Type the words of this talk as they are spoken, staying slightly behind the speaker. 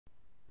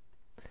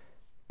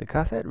The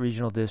Qathet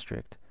Regional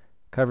District,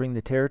 covering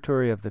the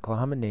territory of the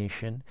Tla'amin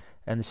Nation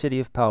and the city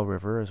of Powell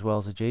River as well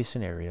as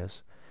adjacent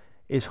areas,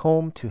 is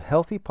home to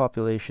healthy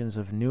populations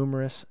of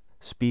numerous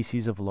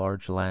species of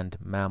large land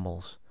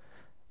mammals,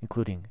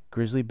 including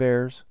grizzly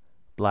bears,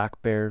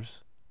 black bears,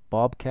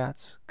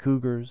 bobcats,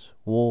 cougars,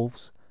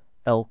 wolves,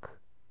 elk,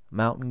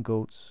 mountain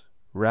goats,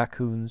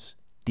 raccoons,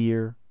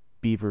 deer,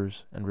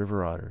 beavers, and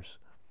river otters.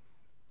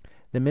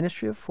 The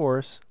Ministry of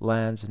Forests,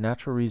 Lands, and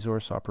Natural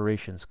Resource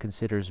Operations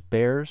considers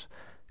bears,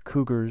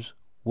 cougars,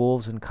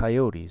 wolves, and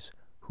coyotes,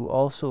 who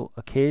also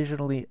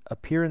occasionally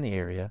appear in the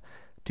area,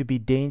 to be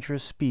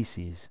dangerous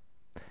species,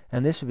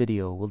 and this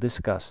video will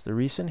discuss the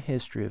recent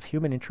history of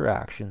human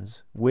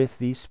interactions with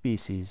these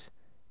species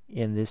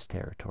in this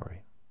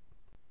territory.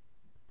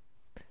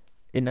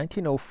 In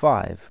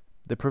 1905,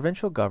 the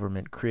provincial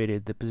government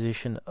created the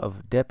position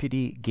of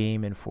Deputy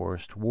Game and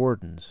Forest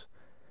Wardens,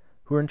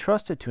 who were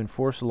entrusted to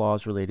enforce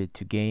laws related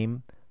to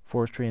game,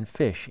 forestry, and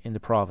fish in the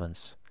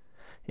province.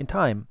 In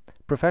time,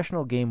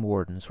 professional game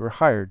wardens were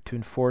hired to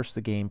enforce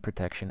the Game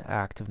Protection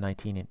Act of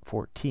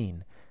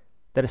 1914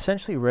 that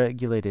essentially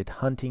regulated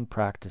hunting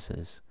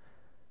practices.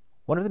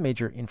 One of the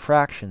major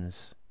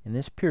infractions in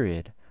this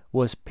period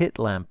was pit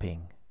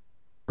lamping,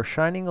 or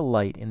shining a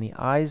light in the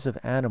eyes of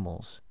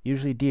animals,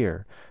 usually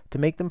deer, to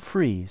make them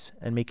freeze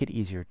and make it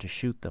easier to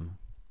shoot them.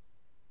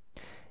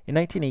 In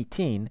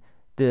 1918,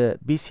 the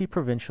BC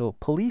Provincial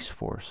Police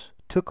Force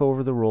took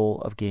over the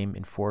role of game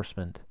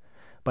enforcement.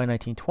 By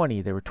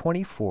 1920, there were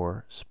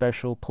 24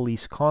 special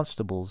police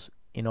constables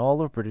in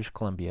all of British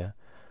Columbia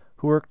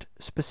who worked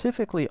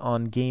specifically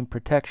on game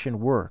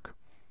protection work,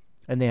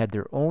 and they had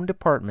their own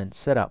department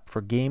set up for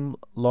game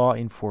law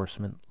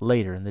enforcement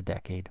later in the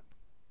decade.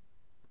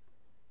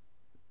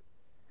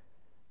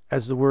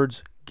 As the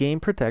words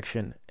game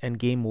protection and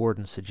game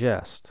warden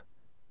suggest,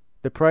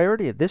 the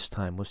priority at this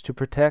time was to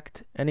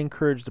protect and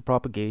encourage the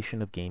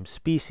propagation of game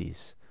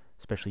species,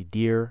 especially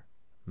deer,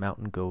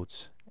 mountain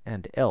goats,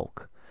 and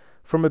elk,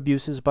 from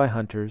abuses by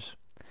hunters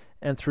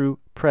and through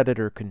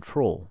predator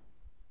control.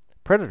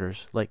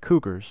 Predators, like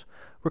cougars,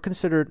 were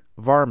considered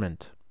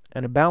varmint,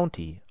 and a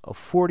bounty of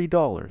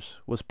 $40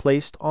 was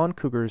placed on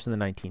cougars in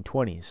the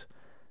 1920s.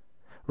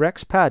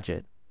 Rex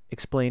Paget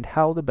explained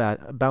how the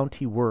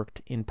bounty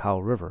worked in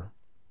Powell River.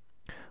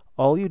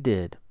 All you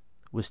did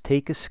was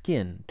take a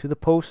skin to the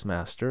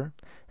postmaster,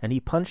 and he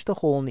punched a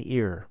hole in the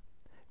ear.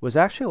 It was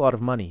actually a lot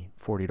of money,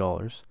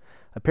 $40.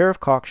 A pair of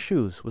cocked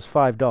shoes was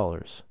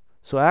 $5.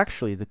 So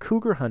actually, the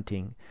cougar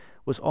hunting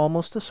was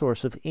almost a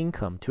source of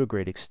income to a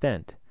great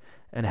extent,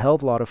 and a hell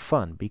of a lot of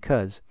fun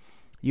because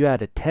you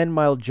had a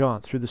 10-mile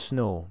jaunt through the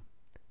snow,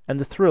 and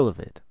the thrill of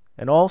it,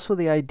 and also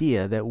the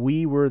idea that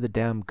we were the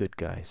damn good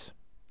guys.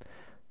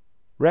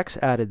 Rex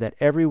added that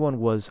everyone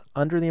was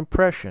under the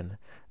impression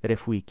that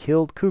if we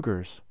killed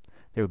cougars,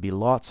 there would be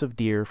lots of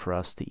deer for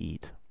us to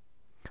eat.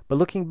 But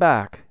looking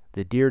back,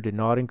 the deer did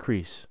not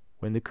increase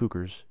when the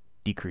cougars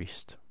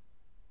decreased.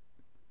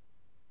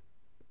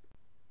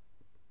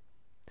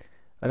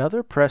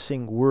 Another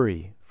pressing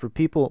worry for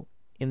people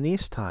in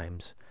these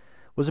times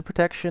was the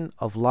protection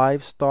of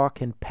livestock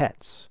and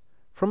pets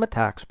from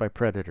attacks by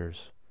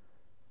predators.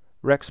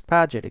 Rex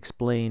Paget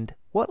explained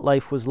what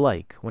life was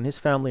like when his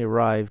family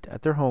arrived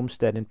at their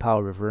homestead in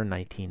Powell River in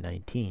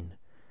 1919.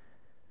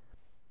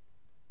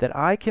 That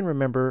I can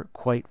remember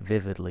quite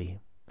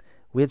vividly.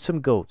 We had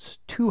some goats,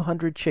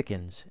 200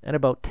 chickens, and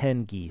about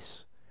 10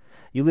 geese.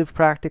 You lived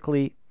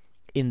practically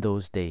in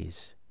those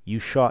days. You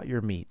shot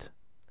your meat,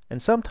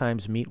 and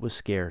sometimes meat was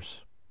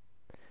scarce.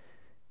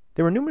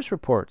 There were numerous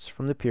reports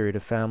from the period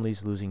of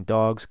families losing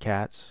dogs,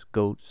 cats,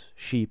 goats,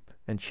 sheep,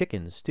 and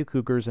chickens to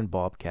cougars and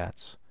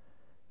bobcats.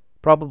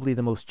 Probably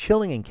the most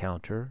chilling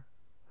encounter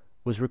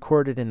was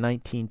recorded in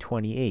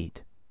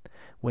 1928,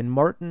 when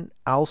Martin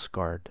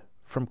Alsgaard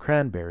from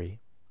Cranberry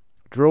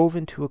drove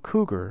into a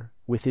cougar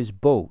with his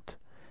boat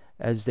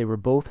as they were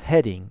both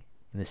heading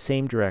in the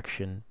same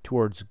direction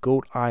towards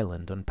Goat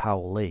Island on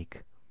Powell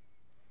Lake.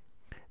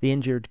 The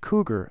injured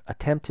cougar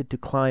attempted to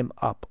climb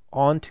up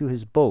onto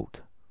his boat,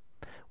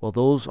 while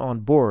those on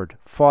board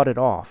fought it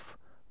off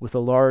with a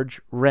large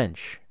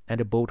wrench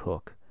and a boat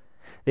hook.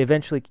 They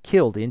eventually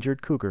killed the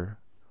injured cougar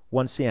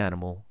once the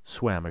animal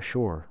swam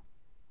ashore.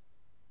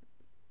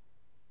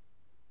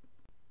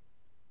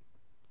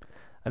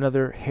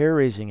 Another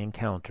hair-raising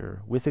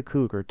encounter with a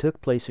cougar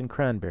took place in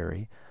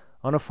Cranberry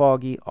on a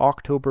foggy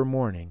October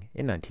morning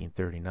in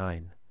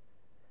 1939.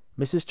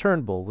 Mrs.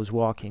 Turnbull was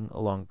walking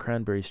along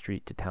Cranberry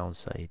Street to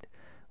Townside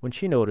when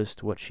she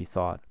noticed what she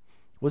thought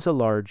was a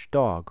large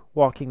dog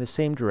walking the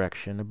same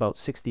direction about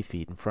 60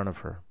 feet in front of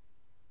her.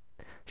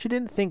 She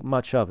didn't think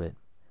much of it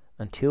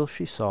until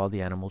she saw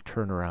the animal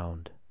turn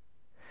around.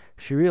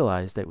 She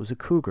realized that it was a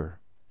cougar,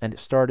 and it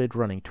started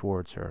running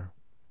towards her.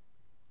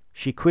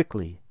 She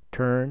quickly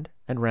turned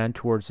and ran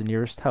towards the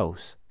nearest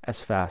house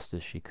as fast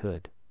as she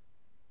could.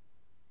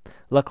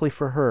 Luckily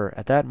for her,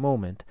 at that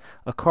moment,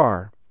 a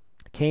car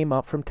came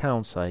up from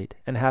Townside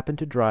and happened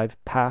to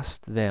drive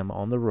past them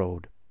on the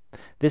road.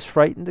 This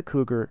frightened the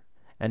cougar,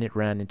 and it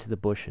ran into the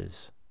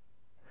bushes.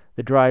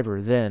 The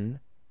driver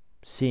then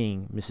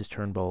seeing Mrs.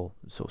 Turnbull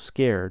so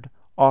scared,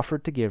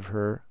 offered to give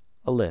her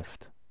a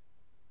lift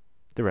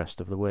the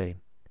rest of the way.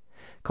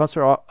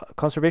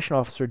 Conservation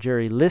Officer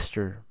Jerry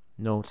Lister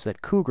notes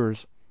that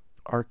cougars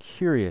are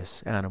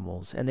curious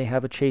animals and they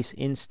have a chase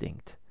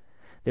instinct.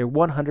 They're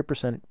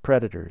 100%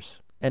 predators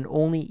and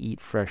only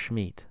eat fresh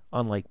meat,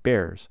 unlike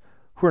bears,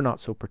 who are not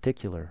so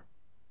particular.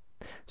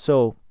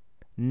 So,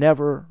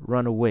 never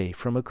run away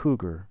from a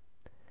cougar,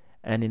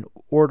 and in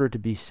order to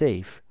be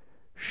safe,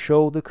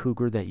 show the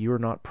cougar that you are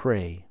not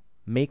prey,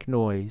 make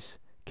noise,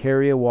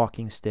 carry a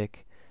walking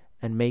stick,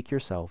 and make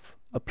yourself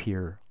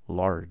appear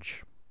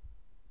large.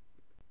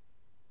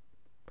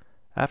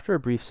 After a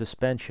brief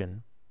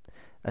suspension,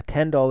 a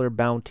 $10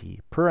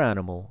 bounty per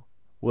animal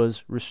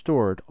was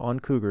restored on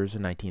cougars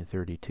in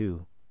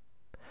 1932.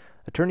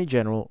 Attorney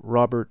General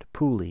Robert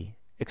Pooley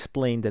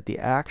explained that the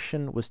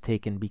action was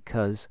taken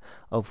because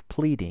of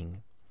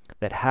pleading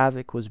that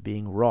havoc was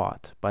being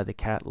wrought by the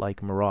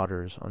cat-like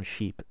marauders on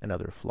sheep and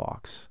other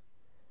flocks.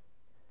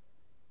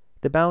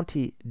 The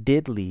bounty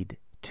did lead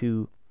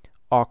to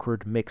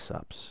awkward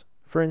mix-ups.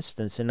 For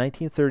instance, in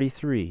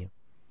 1933,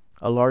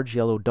 a large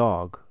yellow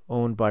dog,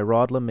 owned by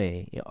Rod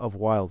LeMay of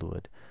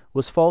Wildwood,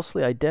 was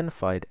falsely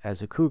identified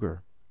as a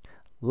cougar.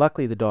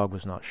 Luckily, the dog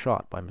was not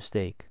shot by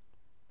mistake.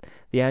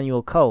 The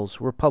annual culls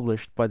were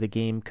published by the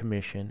Game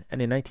Commission,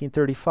 and in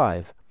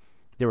 1935,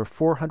 there were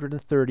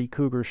 430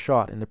 cougars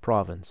shot in the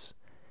province.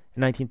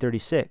 In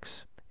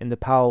 1936, in the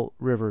Powell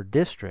River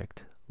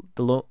District,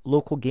 the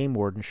local game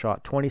warden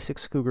shot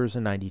 26 cougars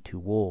and 92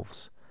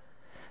 wolves.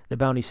 The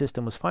bounty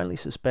system was finally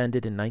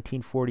suspended in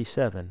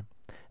 1947,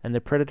 and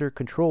the Predator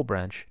Control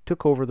Branch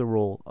took over the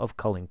role of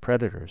culling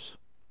predators.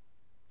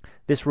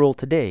 This role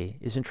today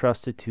is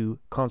entrusted to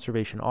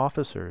conservation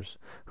officers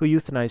who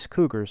euthanize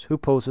cougars who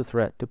pose a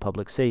threat to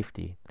public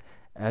safety,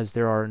 as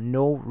there are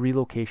no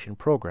relocation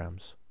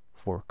programs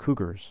for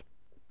cougars.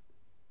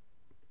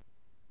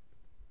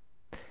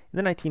 In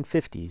the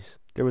 1950s,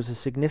 there was a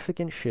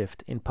significant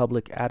shift in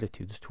public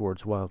attitudes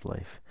towards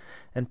wildlife,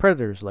 and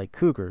predators like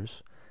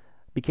cougars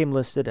became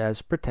listed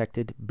as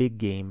protected big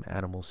game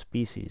animal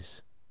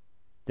species.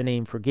 The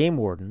name for game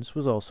wardens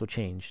was also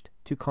changed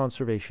to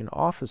conservation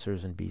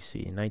officers in BC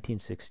in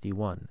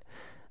 1961.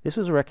 This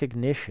was a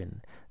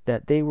recognition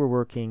that they were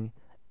working,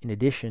 in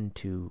addition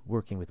to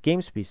working with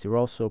game species, they were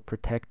also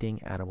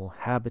protecting animal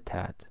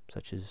habitat,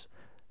 such as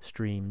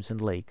streams and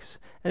lakes,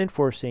 and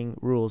enforcing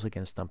rules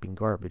against dumping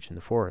garbage in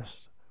the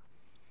forests.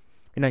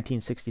 In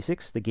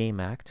 1966, the Game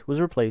Act was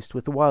replaced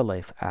with the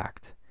Wildlife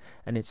Act,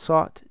 and it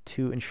sought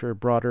to ensure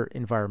broader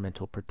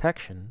environmental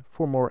protection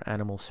for more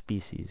animal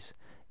species,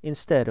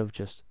 instead of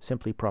just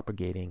simply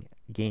propagating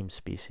game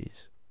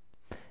species.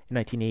 In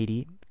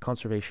 1980,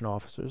 conservation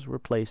officers were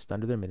placed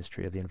under the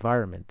Ministry of the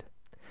Environment,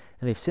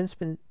 and they've since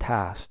been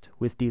tasked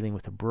with dealing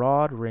with a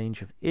broad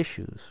range of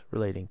issues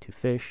relating to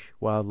fish,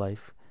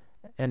 wildlife,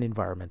 and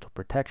environmental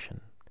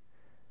protection.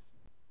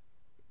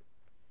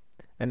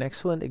 An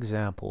excellent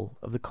example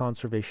of the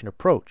conservation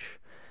approach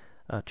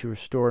to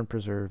restore and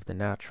preserve the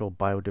natural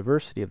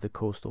biodiversity of the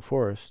coastal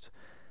forest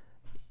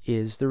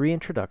is the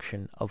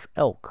reintroduction of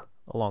elk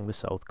along the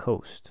south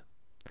coast,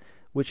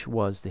 which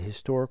was the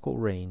historical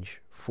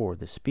range for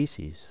the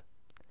species.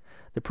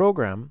 The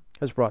program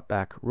has brought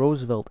back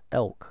Roosevelt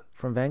elk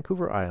from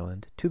Vancouver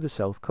Island to the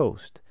south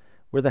coast,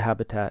 where the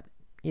habitat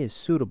is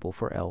suitable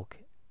for elk,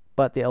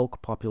 but the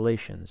elk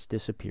populations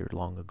disappeared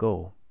long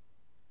ago.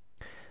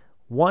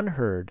 One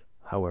herd,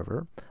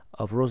 however,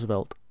 of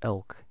Roosevelt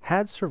elk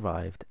had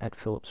survived at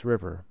Phillips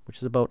River, which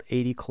is about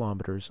 80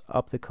 kilometers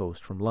up the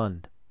coast from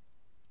Lund.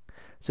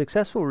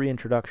 Successful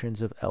reintroductions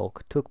of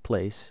elk took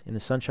place in the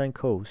Sunshine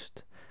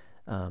Coast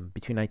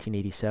between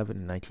 1987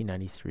 and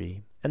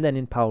 1993, and then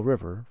in Powell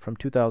River from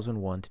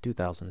 2001 to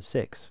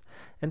 2006,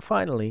 and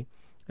finally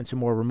in some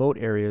more remote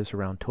areas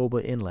around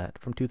Toba Inlet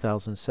from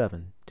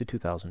 2007 to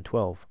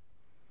 2012.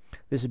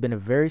 This has been a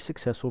very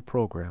successful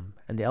program,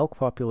 and the elk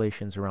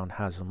populations around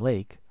Haslam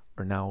Lake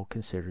are now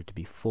considered to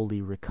be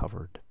fully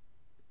recovered.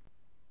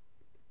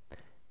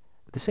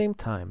 At the same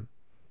time,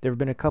 there have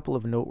been a couple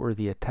of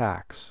noteworthy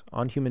attacks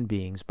on human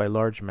beings by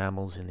large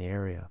mammals in the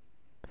area.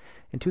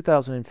 In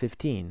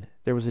 2015,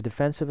 there was a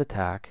defensive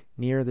attack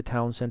near the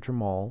town center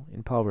mall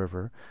in Powell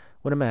River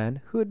when a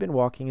man who had been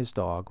walking his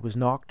dog was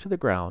knocked to the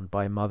ground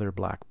by a mother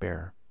black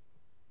bear.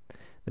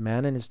 The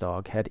man and his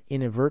dog had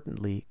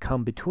inadvertently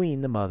come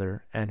between the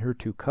mother and her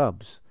two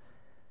cubs.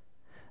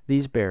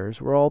 These bears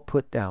were all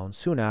put down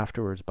soon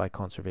afterwards by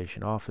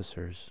conservation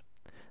officers.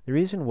 The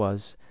reason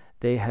was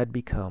they had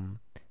become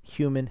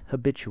human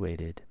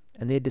habituated,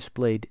 and they had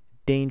displayed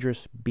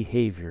dangerous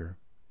behavior.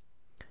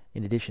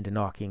 In addition to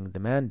knocking the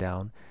man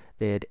down,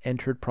 they had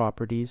entered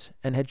properties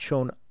and had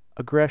shown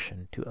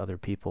aggression to other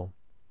people.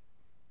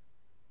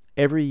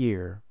 Every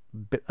year,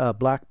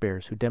 black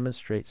bears who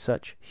demonstrate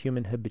such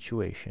human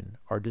habituation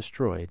are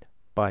destroyed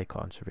by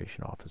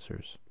conservation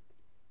officers.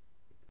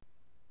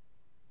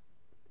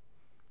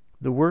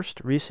 The worst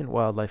recent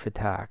wildlife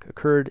attack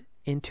occurred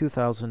in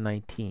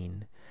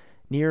 2019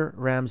 near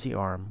Ramsey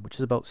Arm, which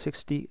is about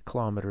 60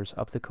 kilometers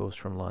up the coast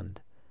from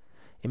Lund.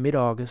 In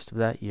mid-August of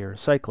that year, a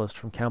cyclist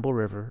from Campbell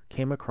River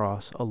came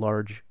across a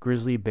large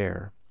grizzly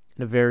bear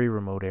in a very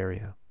remote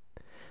area.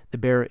 The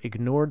bear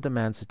ignored the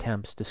man's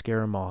attempts to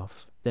scare him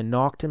off, then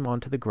knocked him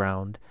onto the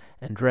ground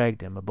and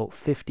dragged him about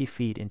 50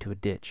 feet into a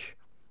ditch,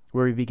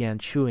 where he began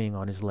chewing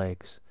on his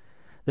legs.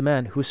 The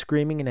man, who was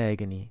screaming in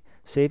agony,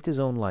 saved his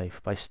own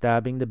life by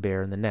stabbing the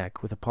bear in the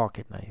neck with a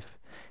pocket knife.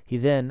 He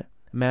then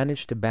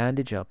managed to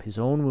bandage up his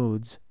own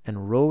wounds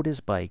and rode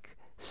his bike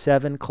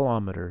 7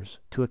 kilometers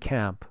to a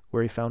camp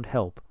where he found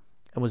help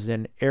and was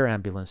then air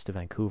ambulanced to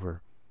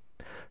Vancouver.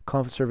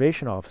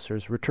 Conservation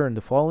officers returned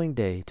the following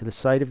day to the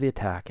site of the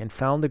attack and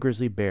found the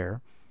grizzly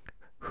bear,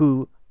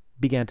 who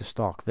began to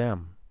stalk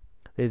them.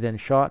 They then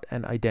shot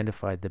and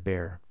identified the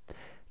bear.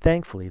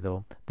 Thankfully,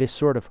 though, this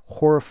sort of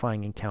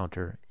horrifying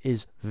encounter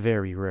is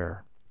very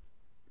rare.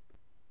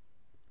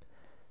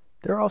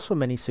 There are also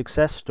many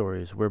success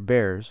stories where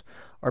bears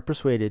are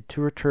persuaded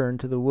to return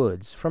to the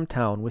woods from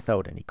town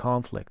without any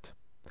conflict.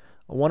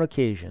 On one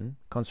occasion,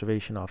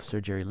 Conservation Officer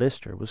Jerry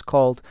Lister was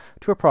called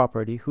to a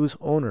property whose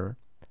owner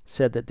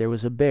said that there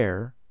was a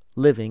bear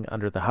living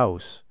under the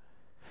house.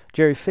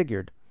 Jerry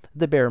figured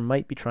the bear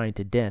might be trying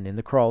to den in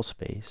the crawl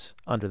space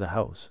under the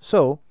house.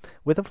 So,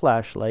 with a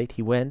flashlight,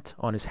 he went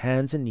on his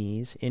hands and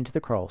knees into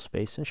the crawl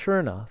space, and sure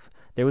enough,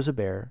 there was a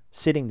bear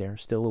sitting there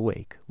still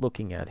awake,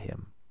 looking at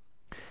him.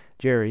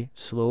 Jerry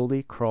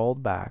slowly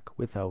crawled back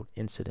without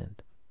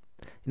incident.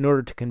 In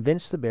order to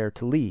convince the bear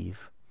to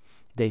leave,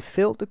 they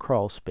filled the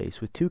crawl space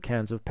with 2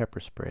 cans of pepper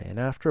spray, and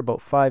after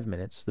about 5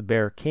 minutes, the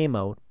bear came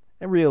out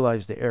and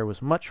realized the air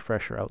was much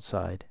fresher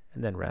outside,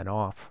 and then ran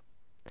off.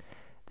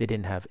 They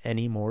didn't have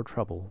any more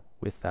trouble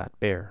with that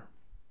bear.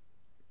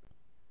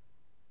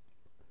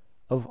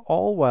 Of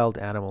all wild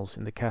animals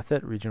in the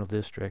Qathet Regional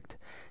District,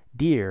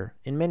 deer,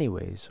 in many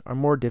ways, are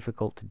more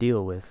difficult to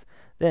deal with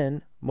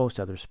than most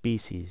other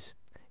species,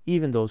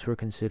 even those who are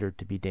considered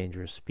to be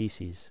dangerous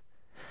species.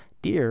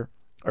 Deer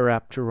are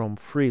apt to roam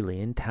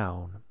freely in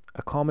town,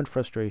 a common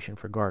frustration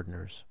for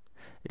gardeners.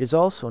 It is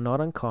also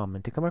not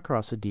uncommon to come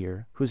across a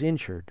deer who's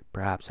injured,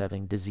 perhaps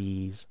having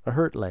disease, a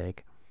hurt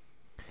leg,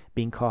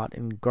 being caught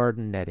in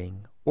garden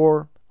netting,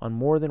 or, on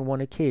more than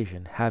one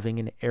occasion, having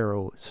an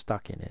arrow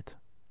stuck in it.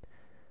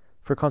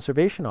 For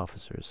conservation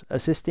officers,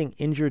 assisting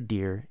injured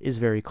deer is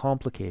very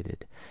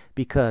complicated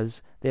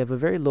because they have a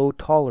very low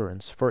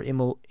tolerance for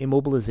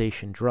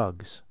immobilization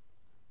drugs.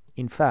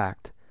 In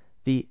fact,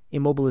 the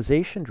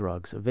immobilization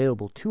drugs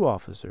available to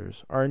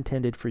officers are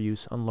intended for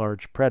use on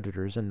large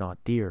predators and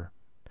not deer.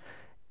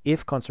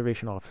 If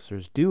conservation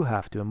officers do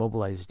have to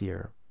immobilize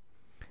deer,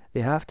 they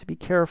have to be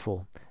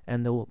careful,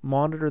 and they'll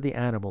monitor the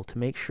animal to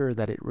make sure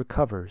that it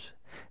recovers,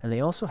 and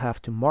they also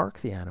have to mark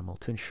the animal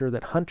to ensure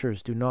that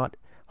hunters do not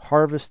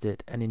harvest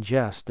it and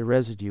ingest the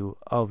residue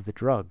of the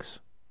drugs.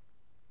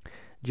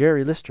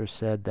 Jerry Lister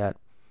said that,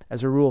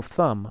 as a rule of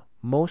thumb,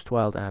 most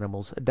wild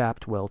animals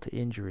adapt well to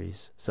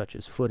injuries, such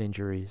as foot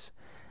injuries,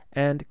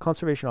 and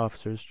conservation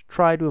officers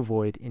try to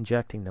avoid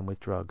injecting them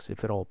with drugs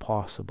if at all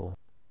possible.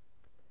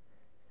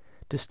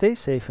 To stay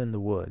safe in the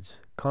woods,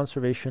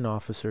 Conservation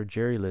Officer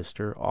Jerry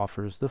Lister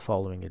offers the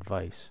following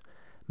advice.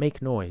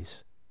 Make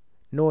noise.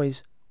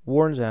 Noise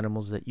warns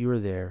animals that you are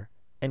there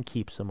and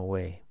keeps them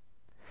away.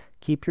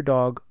 Keep your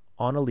dog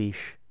on a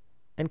leash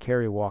and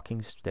carry a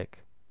walking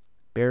stick,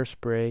 bear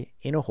spray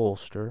in a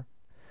holster,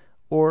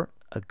 or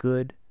a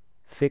good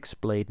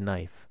fixed blade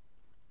knife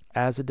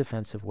as a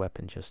defensive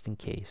weapon just in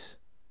case.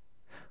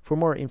 For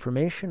more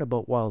information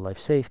about wildlife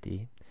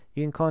safety,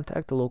 you can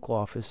contact the local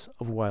office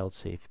of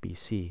WildSafe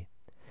BC.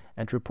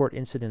 And to report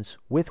incidents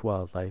with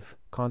wildlife,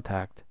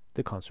 contact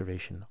the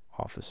conservation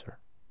officer.